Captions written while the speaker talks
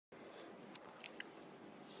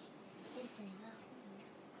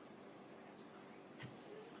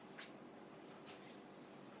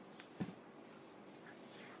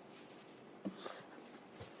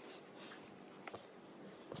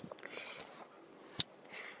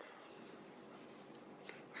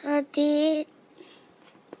ฮะดีษ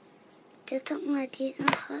จะต้องฮะดีษน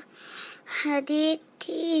ะคะฮะดีษ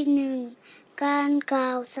ที่1การกล่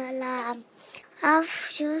าวสลามอัฟ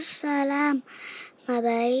ชุสสลามมา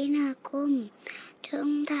บัยนะกุมจง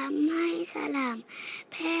ทำให้สลาม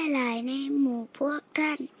แพร่หลายในหมู่พวกท่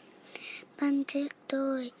านบันทึกโด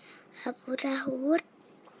ยอบูดาฮูด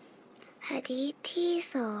หะดีษที่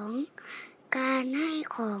2การให้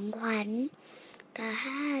ของขวัญตาฮ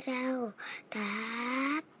าเราตา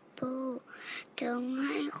ปูจงใ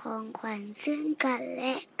ห้ของขวัญซึ่งกันแล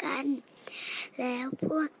ะกันแล้วพ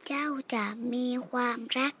วกเจ้าจะมีความ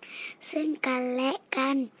รักซึ่งกันและกั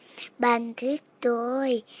นบันทึกโดย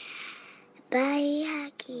ไบฮะ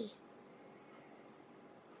กี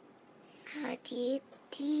หะดีษ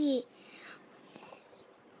ที่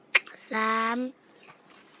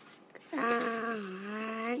3อาห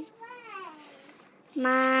ารม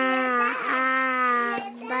าอา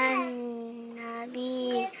บันนบี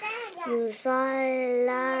ยุศ็อล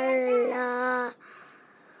ลัลลอ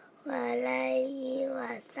ฮุอะลัยฮิว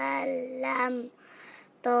ะซัลลัม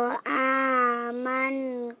ตออามัน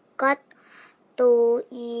กัตตู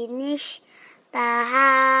อินิชตาฮ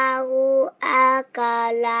าฮูอากา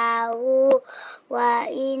ลาฮูวะ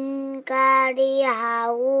อินการิฮา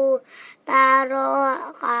ฮูตารอ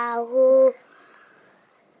ฮาฮู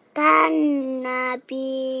ท่านน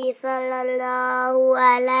บีศ็อลลัลลอฮุอ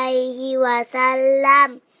ะลัยฮิวะซัลลัม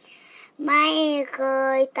ไม่เค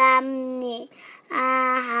ยตำหนิอา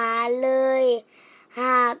หารเลยห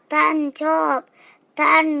ากท่านชอบ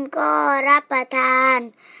ท่านก็รับประทาน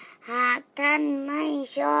หากท่านไม่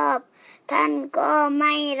ชอบท่านก็ไ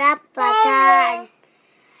ม่รับประทาน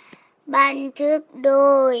บันทึกโด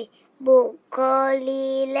ยบุคอรี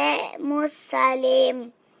และมุสลิม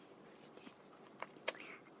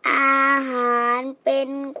อาหารเป็น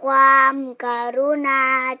ความกรุณา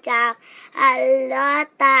จากอัลลอฮฺ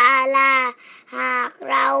ตะอาลาหาก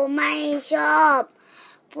เราไม่ชอบ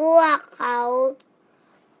พวกเขา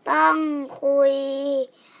ต้องคุย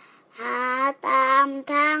หาตาม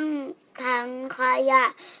ทั้งถังขยะ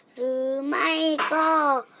หรือไม่ก็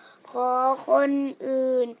ขอคน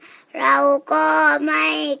อื่นเราก็ไม่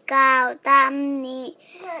กล่าวตำหนิ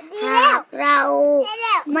หากเรา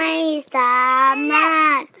ไม่สามา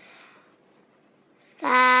รถเ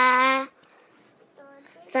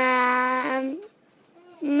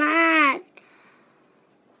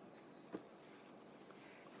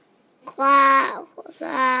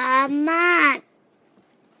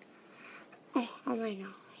อาใหม่เน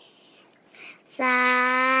าะ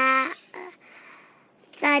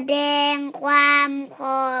แสดงความข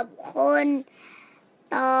อบคุณ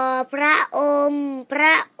ต่อพระองค์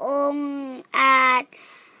อาจ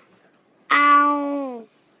เอ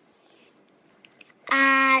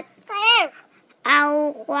า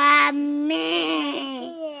ความเมต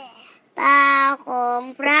ตาของ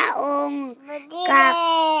พระองค์กลับ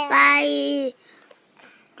ไป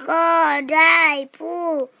ก็ได้ผู้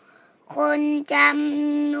คนจ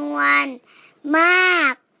ำนวนมา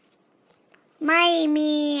กไม่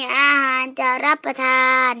มีอาหารจะรับประท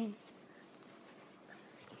าน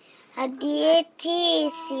หะดีษที่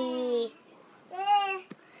4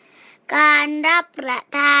การรับประ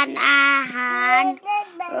ทานอาหาร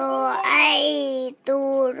รอไอตู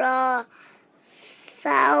รอเซ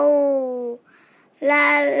า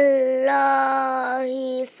ลัลลอฮิ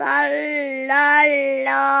ซัลลัลล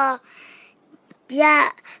อฮุยะ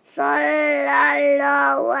ศ็อลลัลลอ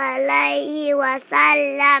ฮุอะลัยฮิวะซัล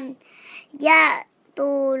ลัมยะ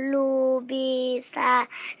ตูลูบิซา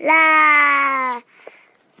ลา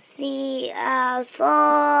ซีอาซอ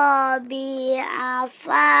บิอาฟ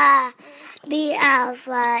า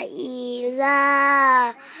อิซา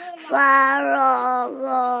ฟารอ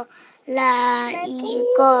ลาอิ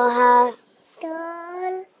กอฮา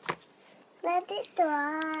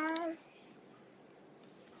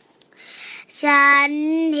ฉัน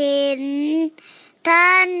เห็นท่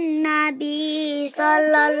านนบีศ็อล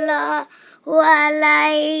ลัลลอฮุอะลั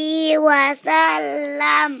ยฮิวะซัล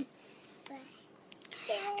ลัม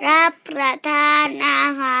รับประทานอา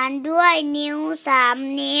หารด้วยนิ้ว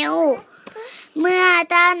3 นิ้วเมื่อ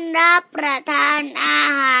ท่านรับประทานอา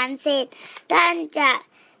หารเสร็จท่านจะ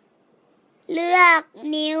เลือก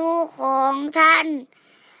นิ้วของท่าน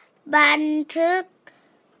บันทึก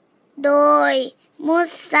โดยมุ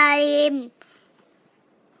สลิม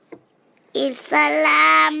อิสล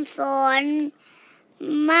ามสอน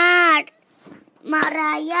มาร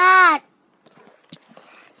ยาท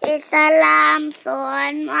อิสลามสอ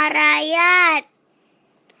นมารยาท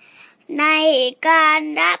ในการ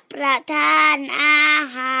รับประทานอา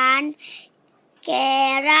หารแก่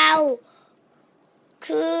เรา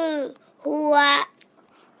คือหัว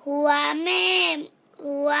หัวแ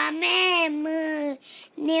ม่มือ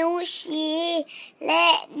นิ้วชี้และ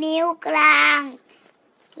นิ้วกลาง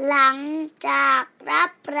หลังจากรั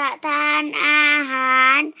บประทานอาหา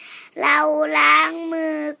รเราล้างมื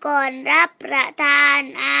อก่อนรับประทาน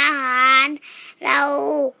อาหารเรา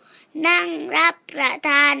นั่งรับประท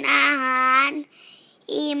านอาหาร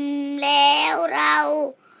อิ่มแล้วเรา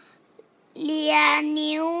เลีย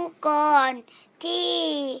นิ้วก่อนที่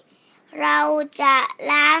เราจะ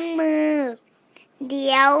ล้างมือเ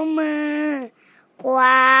ดี๋ยวมือขว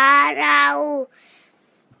าเรา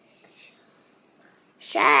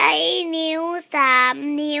ใช้นิ้ว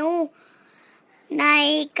3 นิ้วใน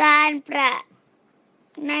การ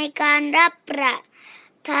รับประ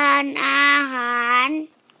ทานอาหาร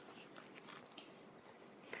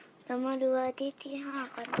เรามาดูอาทิตย์ที่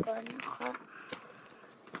5กันก่อนนะคะ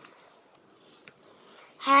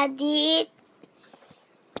หะดีษ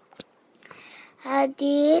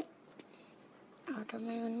ทำไม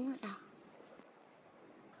มันมืดอ่ะ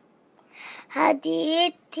หะดี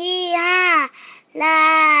ษที่5ลา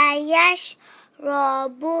ยัชรอ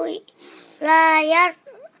บู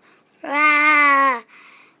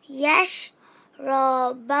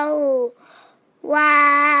วา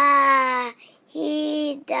ฮิ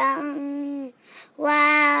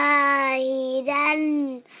ดัน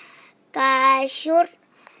กาชุร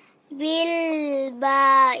บิลบา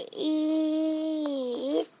อิ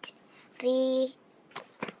ตรี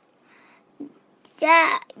จะ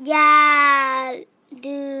อย่า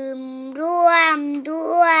ดื่มร่วมด้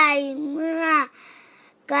วยเมื่อ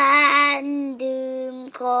การดื่ม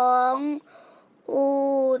ของอู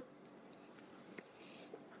ฐ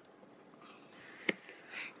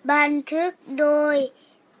บันทึกโดย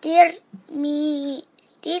ติร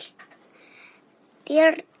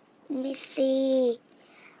มิซี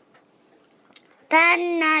ท่าน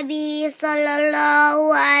นบีศ็อลลัลลอฮุ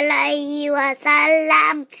อะลัยฮิวะซัลลั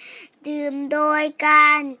มดื่มโดยกา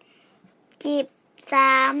รจิบ3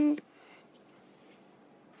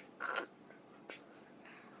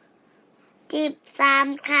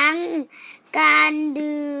 ครั้งการ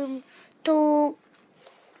ดื่มถู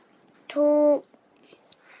ก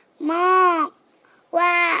มอง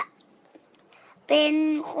ว่าเป็น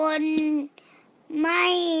คนไม่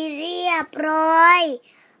เรียบร้อย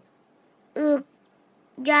อึก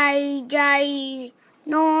ใหญ่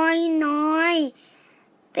น้อย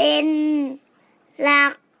เป็นลั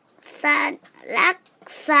ก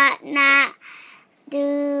ษณะ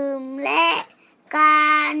ดื่มและกา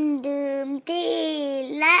รดื่มที่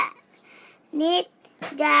ละนิด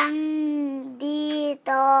ยังดี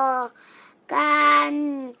ต่อการ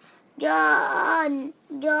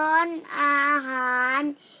ย้อนอาหาร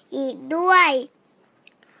อีกด้วย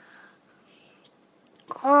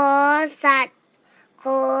ขอสัต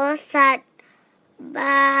ว์บ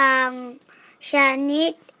างชนิ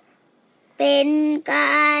ดเป็นก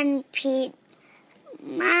ารผิด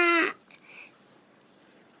ม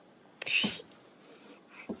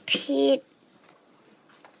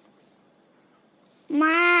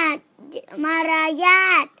ารยา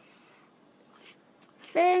ท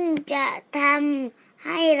ซึ่งจะทำใ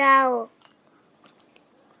ห้เรา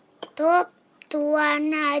ทบทวน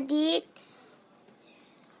หะดีษ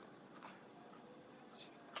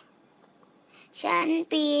ชั้น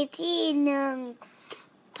ปีที่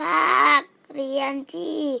1ภาคเรียน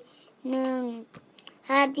ที่1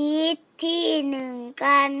หะดีษที่1ก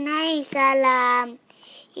ารให้สลาม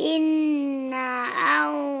อินนาอั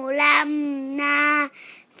ลลัมนา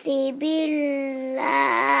ซิบิลลา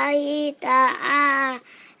ฮิตะอา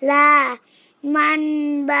ลามัน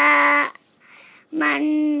บา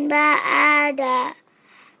อา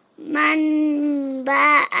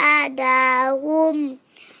ดาฮุม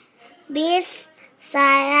บิสซ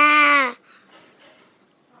าลา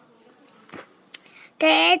แ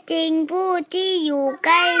ท้จริงผู้ที่อยู่ใก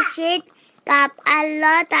ล้ชิดกับอัลล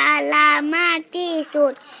อฮฺตะอาลามากที่สุ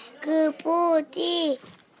ดคือผู้ที่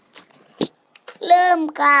เริ่ม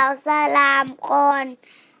กล่าวสลามก่อน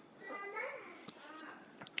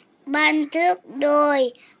บันทึกโดย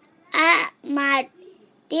อะห์มัด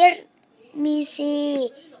ติรมิซี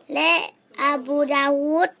และอบูดา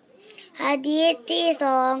วุดหะดีษที่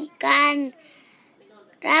2การ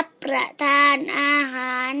รับประทานอาห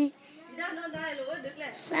าร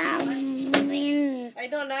ซัมมิลไอ้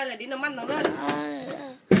นอนได้เลยดิน้ำมันน้องด้วย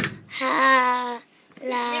ฮา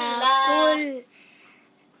ลากุล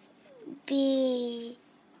บี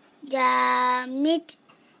จามิด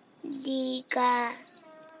ดีกา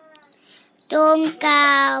จงกล่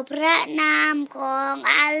าวพระนามของ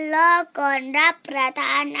อัลลอฮ์ก่อนรับประท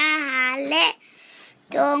านอาหารและ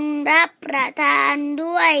จงรับประทาน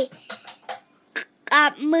ด้วย กั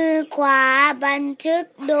บมือขวาบันทึก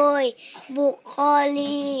โดยบุคอ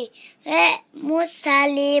รีและมุส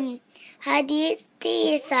ลิมหะดีษที่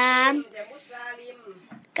3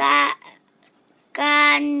กา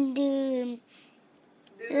รดื่ม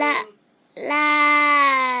ลา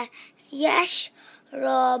ยัชร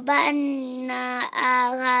อบันนาอา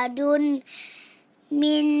ฮาดุน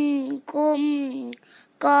มินกุม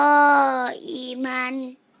กออิมัน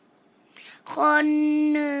คน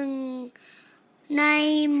หนึ่งใน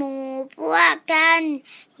หมู่พวกท่าน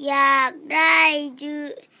อยากได้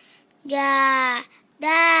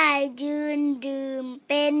ยืนดื่ม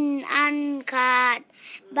เป็นอันขาด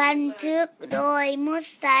บันทึกโดยมุ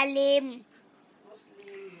สลิม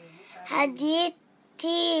หะดีษ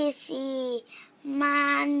ที่4มา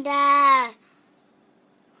รดา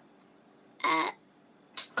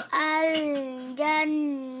อัลจัน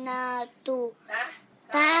นาตุ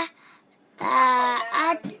ตา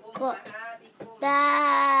อัตกตา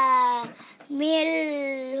มิล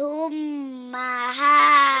อุมมาฮา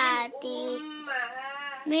ติ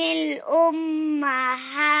มิลอุมมา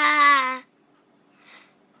ฮา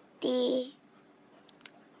ติ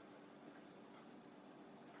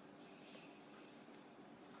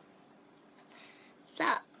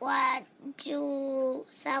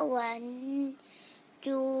สวรรค์อ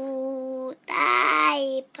ยู่ใต้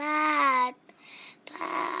ผ้าเ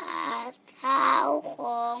ท้าข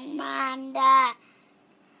องมารดา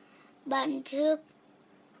บันทึก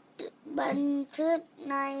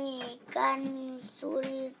ในกันสุล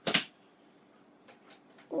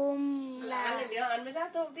ลาเดี๋ยวอ่านไม่ใช่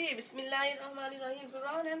ทุกที่บิสมิลลาฮิรเราะห์มานิรเราะฮีมสุเร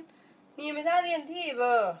าะห์นั้นนี่ไม่ใช่เรียนที่เบ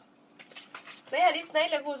อร์ไหนหะดีษไหน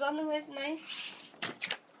ล่ะครูสอนนึงหะดีษไหน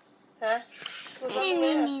ฮะครูสอน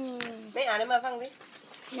นึงไหนอ่านให้มาฟังดิ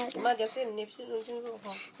มาเดี๋ยวสิ้นนี่สิ้นรู้พ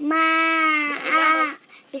อมา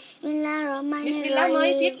บิสมิลลาฮิรเราะห์มานิรเราะฮีมบิสมิลลาห์ไม่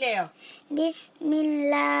ผิดแล้วบิสมิล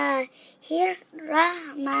ลาฮิรเราะ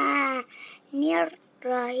ห์มานิรเ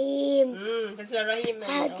ราะฮีม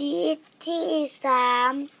หะดีษที่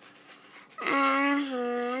3อาห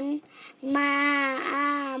ารมา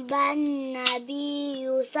บันนบี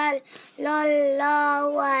ศ็อลลัลลอฮุ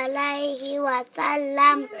อะลัยฮิวะซัล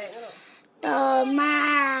ลัมต่อ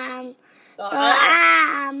อา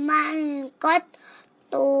มันกัต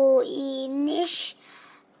ตูอินิช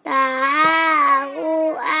ตาหู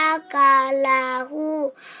อากาลาหู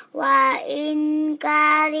วะอินก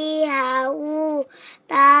าริฮาหู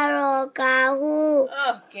ตารกาหู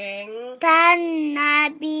ท่านน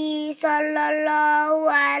บีศ็อลลัลลอฮุ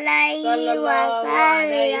อะลัยฮิวะซัล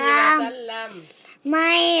ลัมไ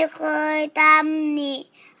ม่เคยตำหนิ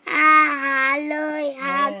อาหารเลยห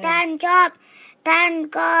ากท่านชอบท่าน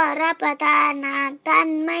ก็รับประทานหากท่าน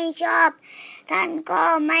ไม่ชอบท่านก็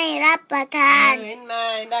ไม่รับประทานเห็นมา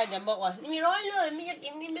ได้จะบอกว่านี่มีร้อยเลยไม่อยากกิ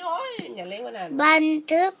นนี่ไม่ร้อยอย่าเล่นขนาดบัน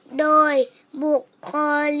ทึกโดยบุค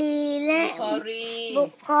อรีและ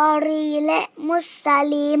มุส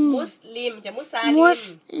ลิมจะมุส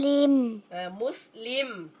ลิม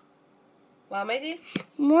ว่าไหมดิ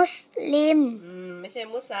มุสลิมไม่ใช่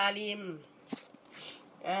มุสลิม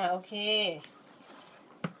โอเค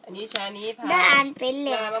อันนี้ชานี้ผ่านได้อ่านเป็นเล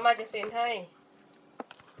ยมาจะเซ็นให้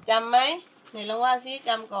จำไหมไหนลองว่าซิจ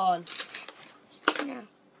ำก่อน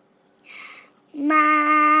มา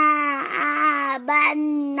บัน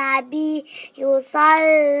นบีศ็อล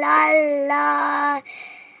ลัลล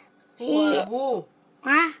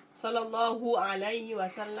อฮุอะลัยฮิวะ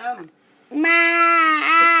ซัลลัมมา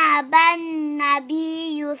บันนบี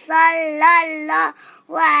ศ็อลลัลลอ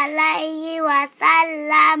ฮุอะลัยฮิวะซัล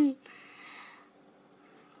ลัม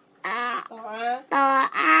ต่อ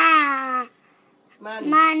อา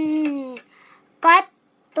มันกัต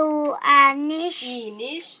ตูอานิช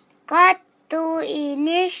กัตตูอิ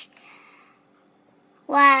นิช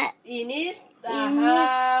วะ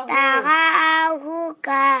ตาฮาฮูก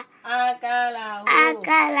ะอาก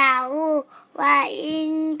าลาฮูวะอิน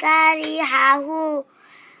การิฮาฮู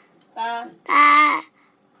ต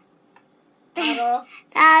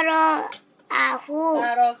าร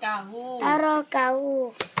กาฮู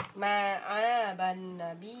มาบันน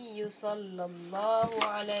บีศ็อลลัลลอฮุ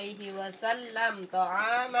อะลัยฮิวะซัลลัมตออ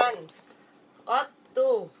ามันกัตตู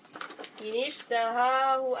อินิชตาฮา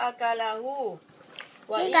ฮูอากาลาฮู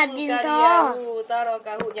วะอินการิฮาฮูตารก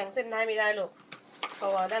าฮูอย่างเส้นท้ายไม่ได้หรอกเพราะ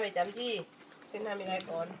ว่าได้ไม่จำที่เส้นท้ายไม่ได้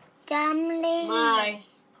ก่อนจำเลยไม่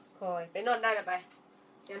คอยไปนอนได้หรือไป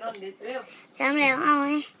จะนอนเร็วจำแล้วเอาไง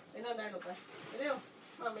ไปนอนได้หรือไปเร็ว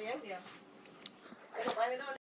มาไม่ยังเดียวไปนอน